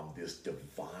sitting on this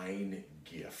divine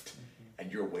gift,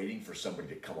 and you're waiting for somebody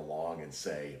to come along and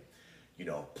say,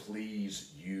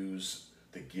 please use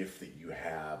the gift that you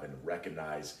have, and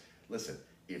recognize, listen,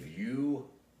 if you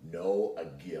know a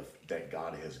gift that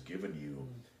God has given you,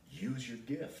 use your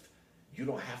gift. You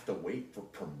don't have to wait for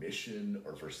permission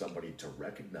or for somebody to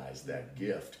recognize that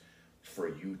gift for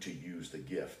you to use the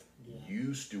gift. Yeah.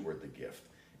 You steward the gift,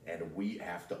 and we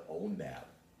have to own that.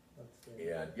 That's great.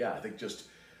 And yeah, I think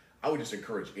I would just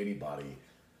encourage anybody,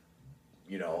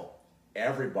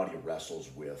 everybody wrestles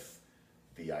with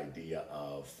the idea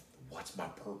of what's my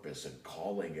purpose and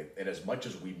calling it. And as much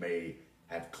as we may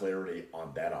have clarity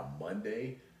on that on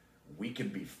Monday, we can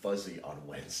be fuzzy on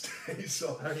Wednesday.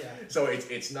 So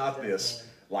it's not this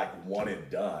like one and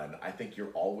done. I think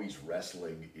you're always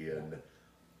wrestling in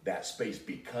that space,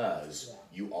 because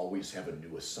you always have a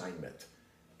new assignment.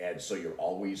 And so you're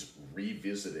always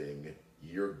revisiting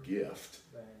your gift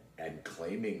and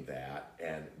claiming that,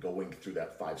 and going through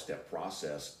that 5-step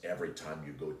process every time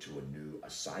you go to a new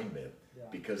assignment,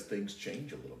 because things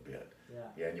change a little bit.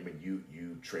 Yeah. And I mean,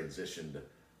 you transitioned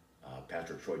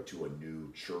Pastor Troy to a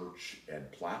new church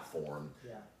and platform.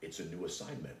 Yeah. It's a new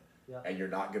assignment. Yeah. And you're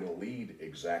not going to lead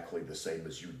exactly the same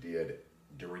as you did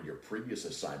during your previous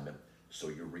assignment, so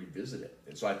you revisit it.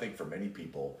 And so I think for many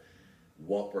people,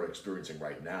 what we're experiencing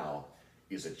right now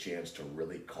is a chance to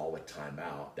really call a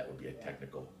timeout. That would be a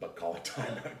technical, but call a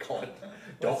timeout.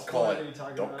 Don't call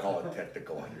it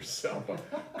technical on yourself,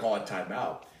 but call it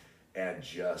timeout, and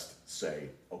just say,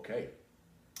 okay,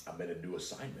 I'm in a new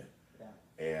assignment.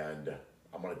 And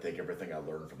I'm going to take everything I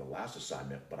learned from the last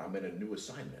assignment, but I'm in a new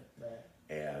assignment.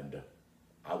 And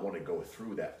I want to go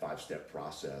through that 5-step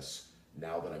process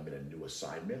now that I'm in a new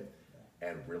assignment,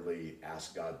 and really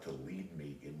ask God to lead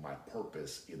me in my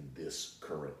purpose in this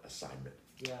current assignment.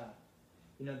 Yeah.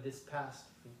 This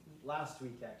last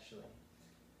week actually,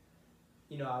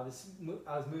 I was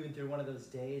moving through one of those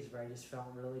days where I just felt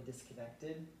really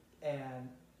disconnected, and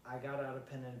I got out a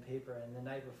pen and paper, and the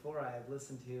night before I had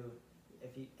listened to,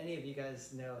 any of you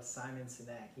guys know Simon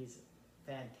Sinek, he's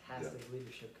a fantastic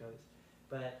leadership coach,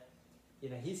 but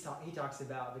he talks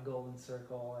about the golden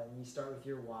circle, and you start with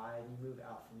your why and you move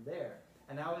out from there.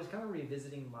 And I was kind of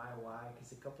revisiting my why,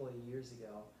 because a couple of years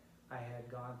ago I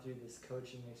had gone through this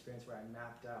coaching experience where I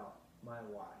mapped out my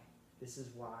why. This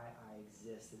is why I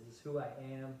exist. This is who I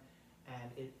am,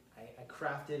 and I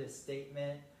crafted a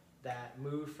statement that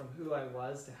moved from who I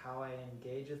was to how I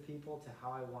engage with people to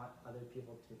how I want other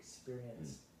people to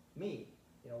experience me,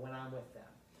 when I'm with them.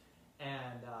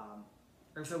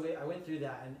 And so I went through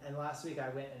that, and last week I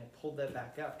went and I pulled that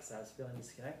back up because I was feeling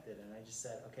disconnected, and I just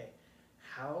said, okay,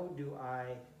 how do I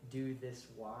do this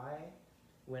why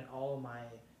when all of my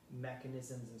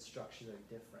mechanisms and structures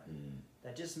are different?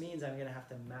 That just means I'm going to have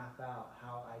to map out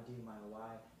how I do my why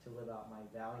to live out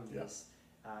my values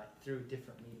through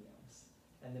different mediums.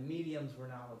 And the mediums were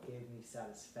not what gave me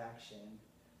satisfaction.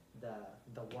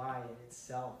 The why in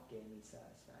itself gave me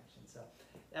satisfaction. So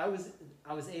I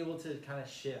was able to kind of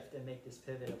shift and make this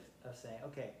pivot of saying,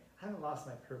 okay, I haven't lost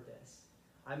my purpose.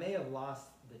 I may have lost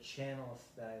the channels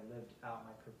that I lived out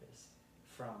my purpose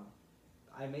from.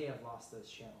 I may have lost those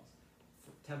channels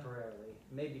temporarily,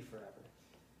 maybe forever,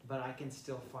 but I can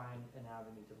still find an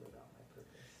avenue to live out my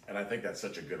purpose. And I think that's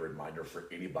such a good reminder for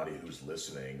anybody who's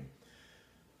listening,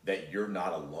 that you're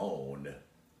not alone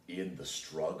in the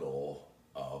struggle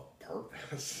of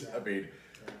purpose. I mean,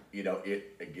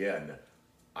 again,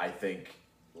 I think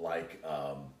like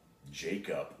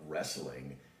Jacob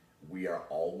wrestling, we are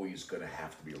always going to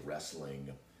have to be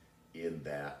wrestling in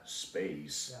that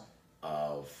space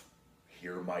of,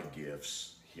 here are my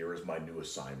gifts, here is my new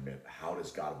assignment, how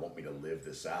does God want me to live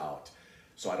this out?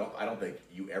 So I don't think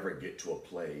you ever get to a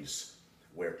place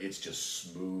where it's just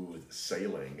smooth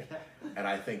sailing. And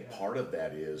I think part of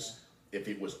that is, if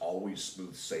it was always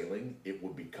smooth sailing, it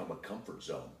would become a comfort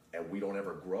zone, and we don't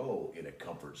ever grow in a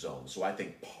comfort zone. So I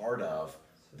think part of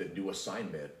the new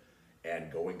assignment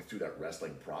And going through that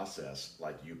wrestling process,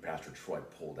 like you, Pastor Troy,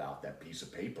 pulled out that piece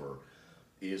of paper,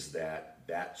 is that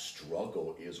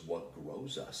struggle is what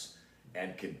grows us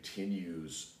and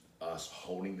continues us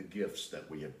honing the gifts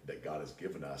that God has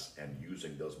given us and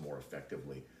using those more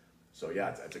effectively. So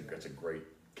yeah, it's a great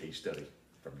case study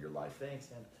from your life. Thanks,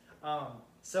 man.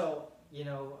 So,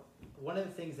 one of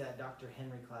the things that Dr.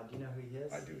 Henry Cloud, do you know who he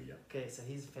is? I do, yeah. Okay, so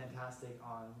he's fantastic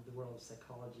on the world of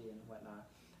psychology and whatnot,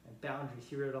 and boundaries.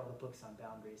 He wrote all the books on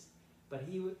boundaries. But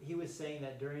he was saying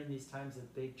that during these times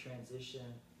of big transition,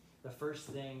 the first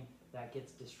thing that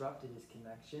gets disrupted is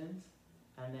connections,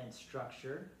 and then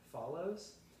structure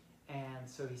follows. And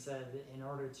so he said that in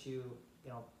order to,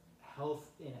 in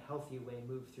a healthy way,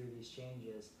 move through these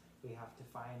changes, we have to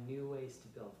find new ways to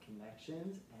build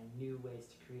connections and new ways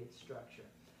to create structure.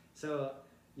 So,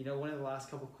 one of the last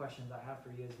couple questions I have for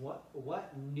you is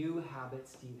what new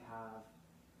habits do you have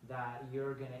that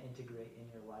you're going to integrate in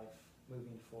your life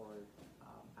moving forward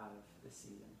out of this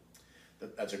season?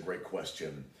 That's a great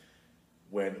question.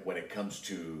 When it comes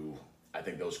to, I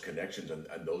think those connections, and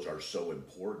those are so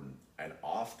important, and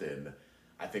often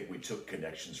I think we took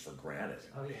connections for granted.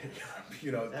 Oh,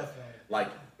 yeah. Definitely. Like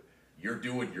you're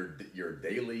doing your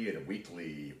daily and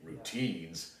weekly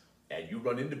routines, and you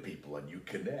run into people and you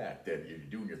connect and you're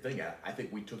doing your thing. I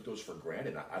think we took those for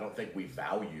granted. I don't think we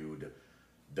valued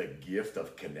the gift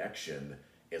of connection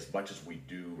as much as we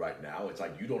do right now. It's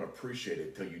like you don't appreciate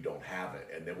it till you don't have it,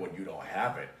 and then when you don't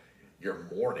have it, you're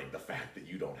mourning the fact that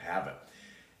you don't have it.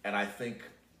 And I think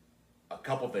a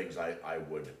couple things I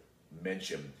would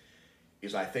mention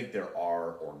is I think there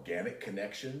are organic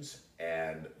connections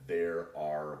and there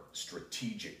are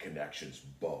strategic connections,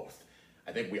 both.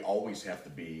 I think we always have to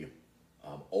be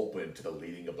open to the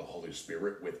leading of the Holy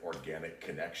Spirit with organic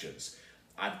connections.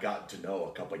 I've gotten to know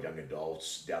a couple of young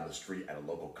adults down the street at a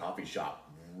local coffee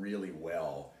shop really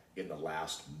well in the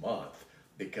last month,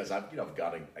 because I've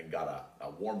got a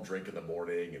warm drink in the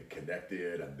morning and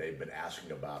connected, and they've been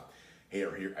asking about, hey,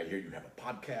 I hear you have a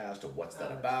podcast, and what's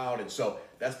that about? And so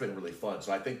that's been really fun.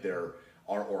 So I think there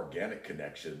are organic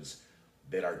connections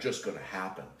that are just going to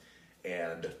happen.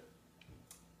 And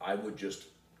I would just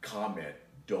comment,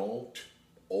 don't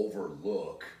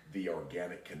overlook the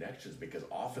organic connections, because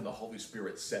often the Holy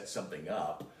Spirit sets something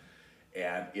up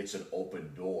and it's an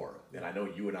open door. And I know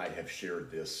you and I have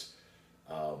shared this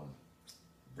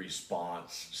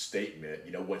response statement.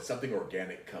 When something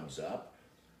organic comes up,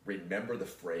 remember the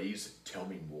phrase, tell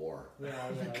me more.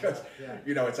 Because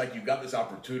it's like you've got this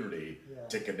opportunity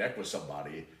to connect with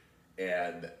somebody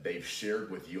and they've shared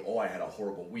with you, oh, I had a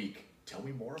horrible week. Tell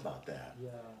me more about that.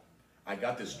 I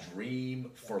got this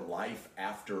dream for life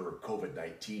after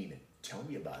COVID-19. Tell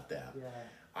me about that.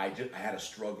 I had a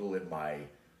struggle in my,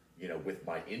 with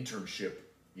my internship,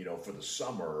 for the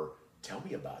summer. Tell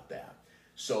me about that.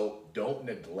 So don't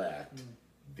neglect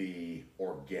the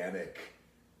organic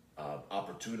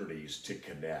opportunities to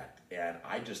connect. And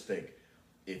I just think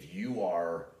if you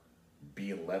are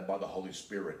being led by the Holy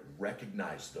Spirit,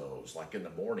 recognize those. Like in the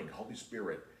morning, Holy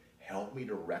Spirit, help me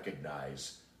to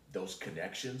recognize those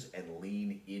connections and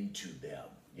lean into them.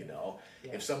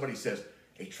 If somebody says,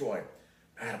 hey, Troy,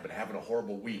 man, I've been having a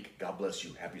horrible week. God bless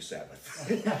you. Happy Sabbath.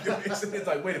 It's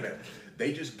like, wait a minute.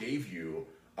 They just gave you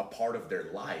a part of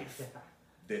their life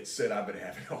that said, I've been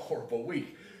having a horrible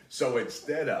week. So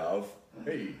instead of,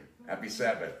 hey, happy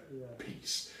Sabbath,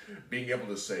 peace, being able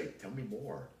to say, tell me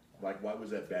more. Like, why was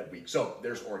that bad week? So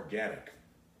there's organic,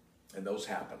 and those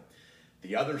happen.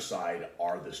 The other side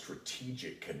are the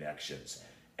strategic connections.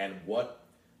 And what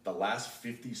the last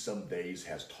 50-some days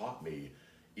has taught me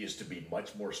is to be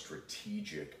much more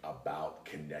strategic about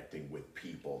connecting with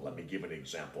people. Let me give an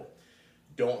example.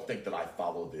 Don't think that I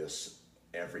follow this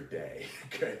every day,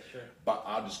 okay? Sure. But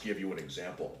I'll just give you an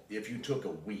example. If you took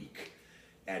a week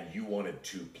and you wanted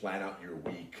to plan out your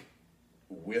week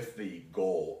with the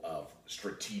goal of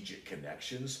strategic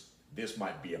connections, this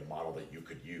might be a model that you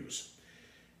could use.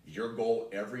 Your goal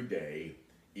every day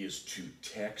is to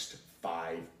text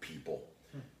 5 people.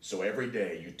 So every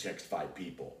day you text 5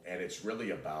 people, and it's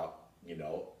really about,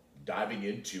 diving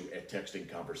into a texting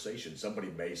conversation. Somebody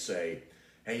may say,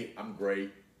 hey, I'm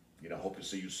great, hope to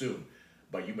see you soon.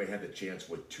 But you may have the chance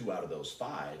with 2 out of those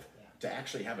 5 to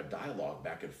actually have a dialogue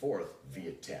back and forth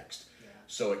via text.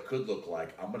 So it could look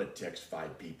like I'm going to text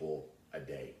 5 people a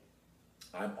day.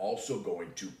 I'm also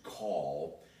going to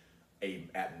call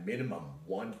at minimum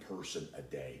 1 person a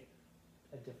day.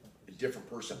 A different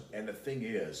person. And the thing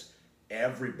is,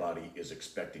 everybody is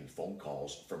expecting phone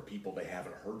calls from people they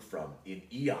haven't heard from in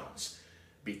eons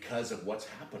because of what's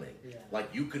happening. Like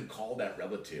you can call that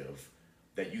relative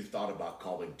that you thought about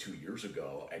calling 2 years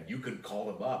ago, and you can call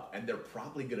them up and they're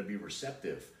probably going to be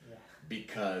receptive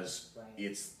because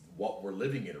it's what we're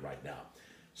living in right now.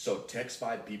 So text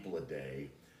 5 people a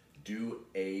day, do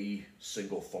a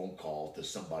single phone call to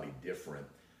somebody different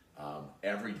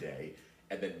every day,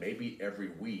 and then maybe every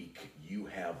week you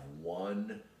have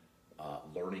one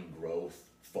learning growth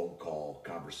phone call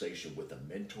conversation with a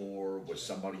mentor, with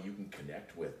somebody you can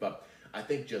connect with. But I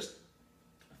think just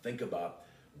think about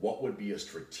what would be a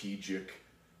strategic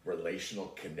relational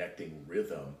connecting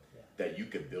rhythm that you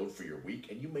could build for your week,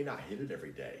 and you may not hit it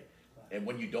every day. And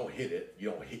when you don't hit it, you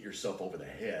don't hit yourself over the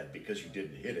head because you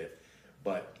didn't hit it,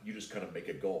 but you just kind of make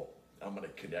a goal. I'm going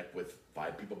to connect with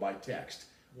 5 people by text,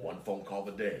 1 phone call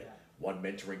a day, 1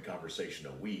 mentoring conversation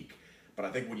a week. But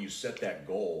I think when you set that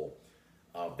goal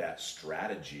of that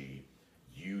strategy,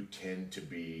 you tend to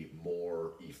be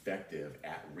more effective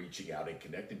at reaching out and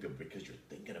connecting to them because you're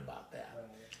thinking about that. Right.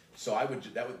 So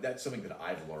that's something that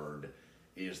I've learned,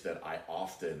 is that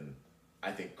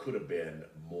I think could have been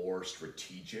more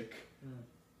strategic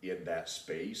in that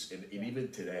space. And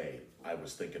even today, I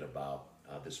was thinking about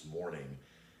this morning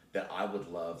that I would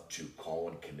love to call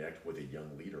and connect with a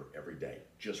young leader every day,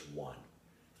 just one,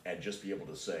 and just be able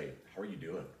to say, how are you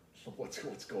doing?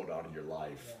 What's going on in your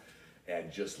life?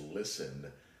 And just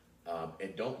listen,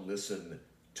 and don't listen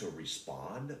to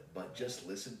respond, but just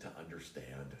listen to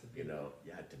understand,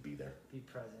 to be there. Be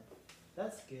present.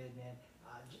 That's good, man.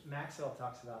 Maxwell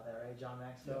talks about that, right? John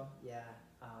Maxwell? Yeah.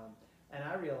 And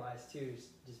I realize too,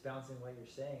 just bouncing what you're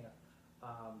saying,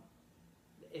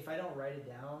 if I don't write it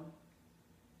down,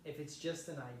 if it's just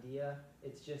an idea,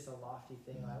 it's just a lofty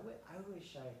thing. I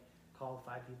wish I called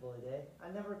 5 people a day.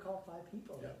 I never call 5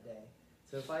 people that day.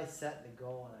 So if I set the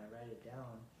goal and I write it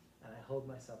down and I hold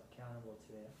myself accountable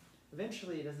to it,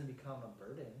 eventually it doesn't become a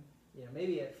burden.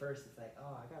 Maybe at first it's like,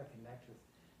 oh, I gotta connect with,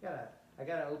 I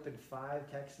gotta open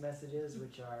 5 text messages,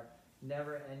 which are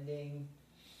never-ending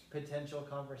potential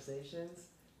conversations.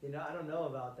 I don't know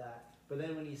about that. But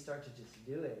then when you start to just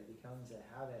do it, it becomes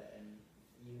a habit and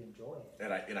you enjoy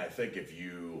it. And I think if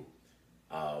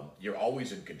you're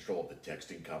always in control of the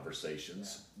texting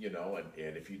conversations,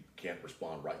 and if you can't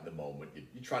respond right in the moment,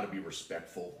 you try to be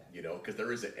respectful, because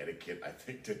there is an etiquette, I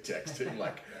think, to texting,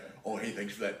 like, oh, hey,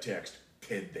 thanks for that text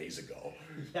 10 days ago.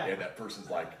 And that person's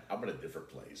like, I'm in a different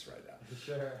place right now.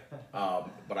 Sure.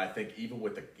 But I think even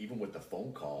with the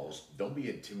phone calls, don't be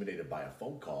intimidated by a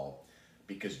phone call,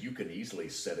 because you can easily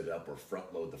set it up or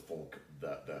front load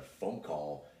the phone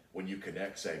call when you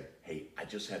connect, saying, hey, I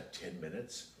just had 10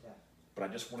 minutes. But I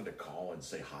just wanted to call and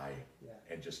say hi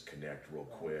and just connect real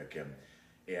quick.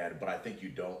 But I think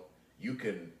you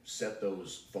can set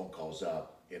those phone calls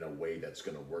up in a way that's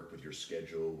going to work with your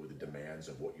schedule, with the demands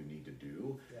of what you need to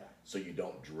do. So you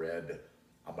don't dread,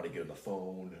 I'm going to get on the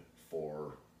phone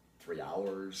for 3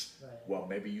 hours. Right. Well,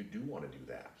 maybe you do want to do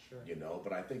that,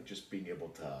 but I think just being able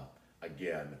to,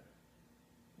 again,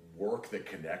 work the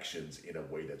connections in a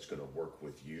way that's going to work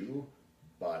with you,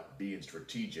 but being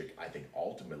strategic, I think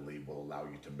ultimately will allow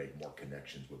you to make more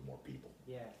connections with more people.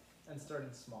 Yeah, and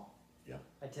starting small. Yeah.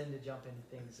 I tend to jump into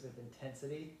things with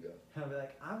intensity. Yeah. And I'll be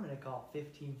like, I'm going to call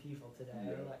 15 people today.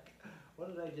 Yeah. I'm like,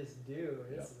 what did I just do?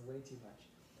 This is way too much.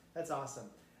 That's awesome.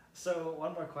 So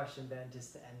one more question, Ben,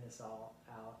 just to end this all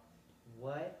out.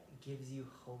 What gives you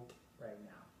hope right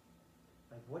now?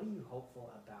 Like, what are you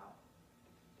hopeful about?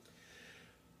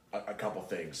 A couple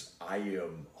things. I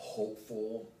am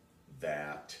hopeful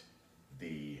that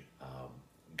the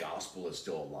gospel is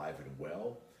still alive and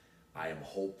well. I am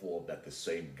hopeful that the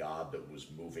same God that was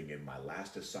moving in my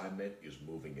last assignment is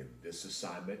moving in this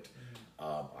assignment.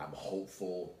 I'm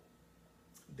hopeful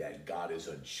that God is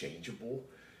unchangeable,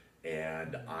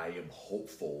 and I am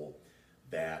hopeful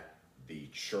that the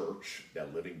church,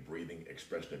 that living, breathing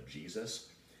expression of Jesus,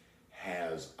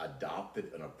 has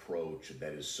adopted an approach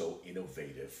that is so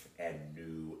innovative and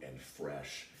new and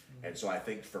fresh. And so I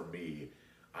think for me,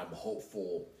 I'm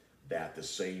hopeful that the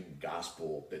same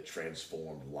gospel that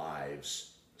transformed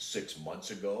lives 6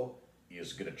 months ago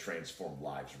is going to transform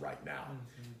lives right now.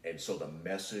 And so the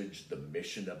message, the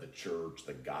mission of the church,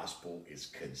 the gospel is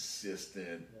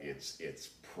consistent, it's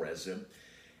present.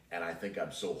 And I think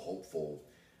I'm so hopeful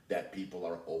that people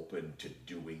are open to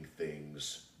doing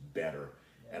things better.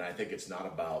 And I think it's not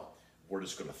about, we're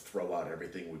just going to throw out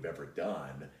everything we've ever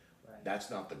done.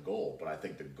 That's not the goal, but I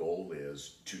think the goal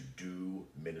is to do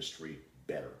ministry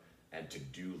better and to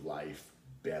do life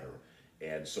better.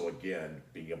 And so again,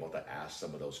 being able to ask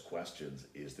some of those questions,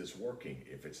 is this working?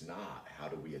 If it's not, how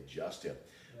do we adjust it?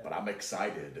 But I'm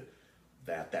excited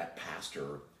that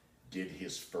pastor did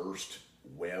his first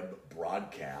web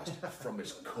broadcast from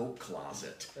his coat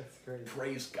closet. That's crazy.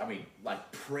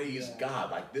 Praise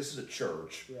God. Like, this is a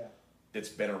church that's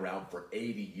been around for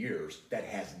 80 years that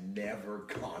has never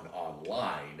gone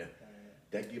online.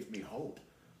 That gives me hope.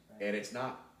 And it's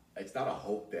not a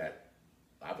hope that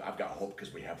I've got hope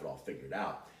because we have it all figured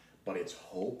out, but it's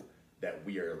hope that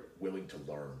we are willing to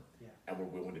learn, and we're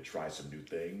willing to try some new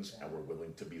things, and we're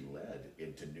willing to be led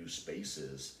into new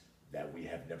spaces that we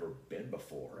have never been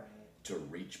before, to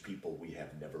reach people we have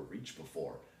never reached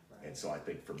before. And so I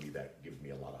think for me, that gives me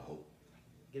a lot of hope.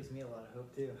 Gives me a lot of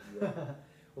hope too.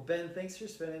 Well, Ben, thanks for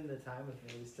spending the time with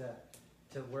me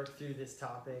to work through this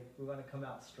topic. We want to come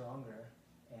out stronger,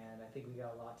 and I think we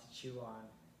got a lot to chew on.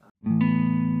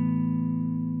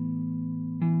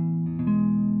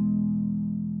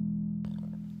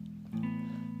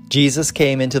 Jesus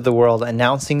came into the world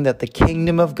announcing that the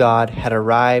kingdom of God had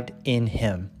arrived in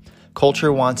him.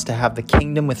 Culture wants to have the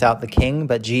kingdom without the king,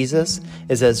 but Jesus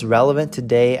is as relevant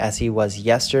today as he was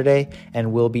yesterday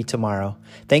and will be tomorrow.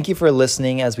 Thank you for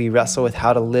listening as we wrestle with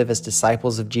how to live as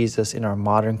disciples of Jesus in our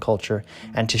modern culture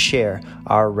and to share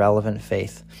our relevant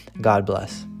faith. God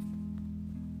bless.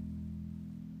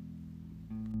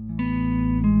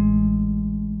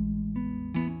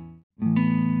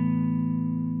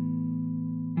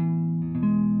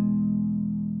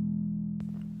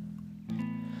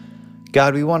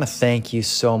 God, we want to thank you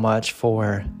so much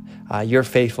for your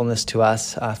faithfulness to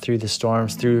us through the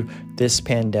storms, through this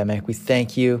pandemic. We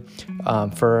thank you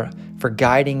for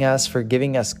guiding us, for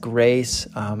giving us grace.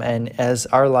 And as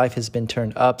our life has been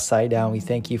turned upside down, we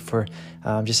thank you for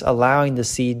just allowing the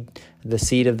seed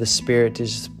of the Spirit to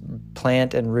just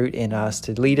plant and root in us,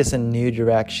 to lead us in new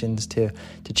directions, to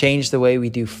change the way we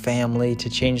do family, to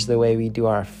change the way we do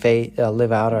our faith,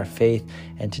 live out our faith,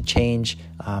 and to change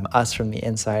us from the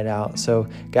inside out. So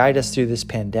guide us through this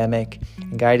pandemic,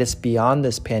 and guide us beyond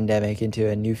this pandemic into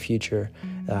a new future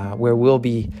where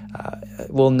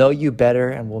we'll know you better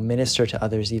and we'll minister to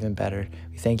others even better.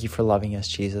 We thank you for loving us,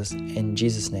 Jesus. In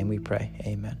Jesus' name we pray.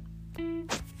 Amen.